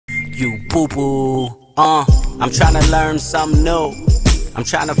you boo-boo. I'm trying to learn something new. I'm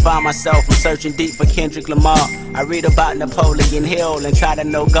trying to find myself. I'm searching deep for Kendrick Lamar. I read about Napoleon Hill and try to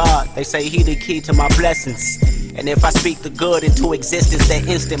know God. They say he the key to my blessings, and if I speak the good into existence, that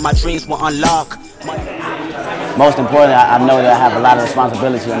instant my dreams will unlock. Most importantly, I know that I have a lot of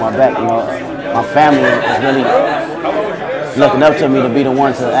responsibility on my back. You know, my family is really looking up to me to be the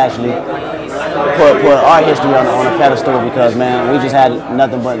one to actually put our history on a pedestal, because, man, we just had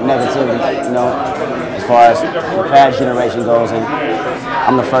nothing but negativity, you know, as far as the past generation goes, and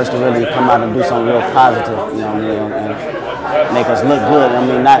I'm the first to really come out and do something real positive, you know what I mean, and make us look good. I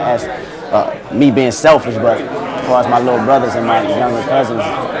mean, not as me being selfish, but as far as my little brothers and my younger cousins,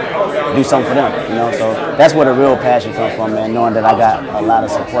 do something for them, you know. So that's where the real passion comes from, man, knowing that I got a lot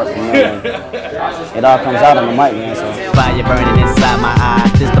of support from them. It all comes out on the mic, man. So fire burning inside my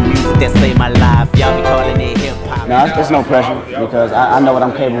eyes. This the music that saved my life. Y'all be calling it hip hop. No, it's no pressure, because I know what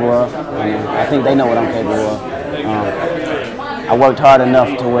I'm capable of, and I think they know what I'm capable of. I worked hard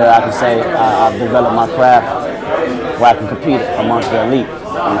enough to where I can say I've developed my craft where I can compete amongst the elite,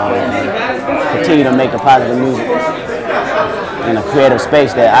 you know, and continue to make the positive music in a creative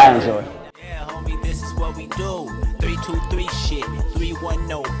space that I enjoy. Yeah, homie, this is what we do. 323 shit,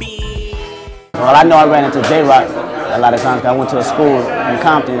 310 B. Well, I know I ran into J-Rock a lot of times. I went to a school in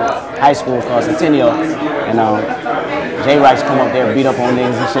Compton, high school called Centennial, and J-Rock's come up there, beat up on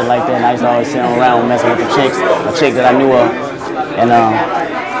niggas and shit like that, and I used to always sit around messing with the chicks, a chick that I knew of, and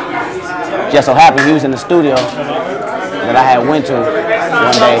just so happened he was in the studio that I had went to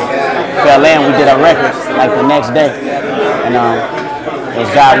one day, fell in, we did our records like the next day, and it was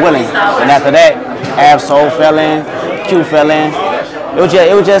God willing, and after that, Ab-Soul fell in, Q fell in. It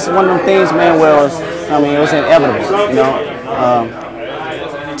was just one of them things, man, where it was inevitable, you know.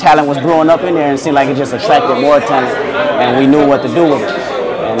 Talent was growing up in there, and it seemed like it just attracted more talent, and we knew what to do with it.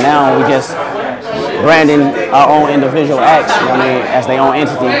 And now we just branding our own individual acts, you know what I mean, as their own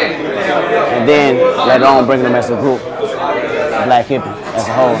entity, and then later on bringing them as a group, Black Hippy as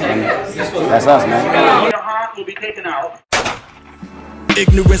a whole, and that's us, man. Your heart will be taken out.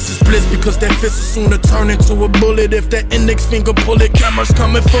 Ignorance is bliss, because that fist will sooner turn into a bullet if that index finger pull it. Cameras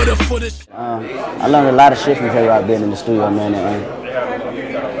coming for the footage. I learned a lot of shit from J-Rock being in the studio, man,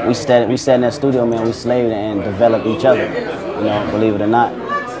 and we sat in that studio, man, we slaved and developed each other, you know, believe it or not.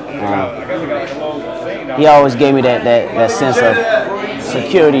 He always gave me that sense of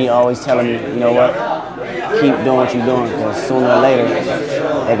security, always telling me, you know what, keep doing what you're doing, because sooner or later,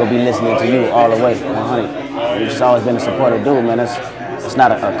 they're going to be listening to you all the way, 100. He's just always been a supportive dude, man. It's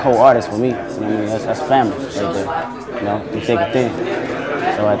not a co-artist for me. You know what I mean? That's family right there. You know, we thick and thin.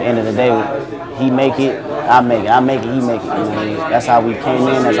 So at the end of the day, he make it, I make it. I make it, he make it. You know what I mean? That's how we came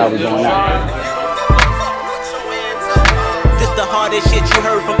in, that's how we going out. This the hardest shit you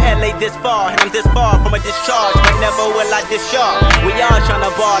heard from LA this far, and I'm this far from a discharge, but never will I discharge. We all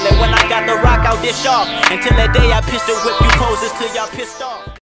tryna ball, and when I got the rock, I'll dish off. Until that day I pistol whip you poses till y'all pissed off.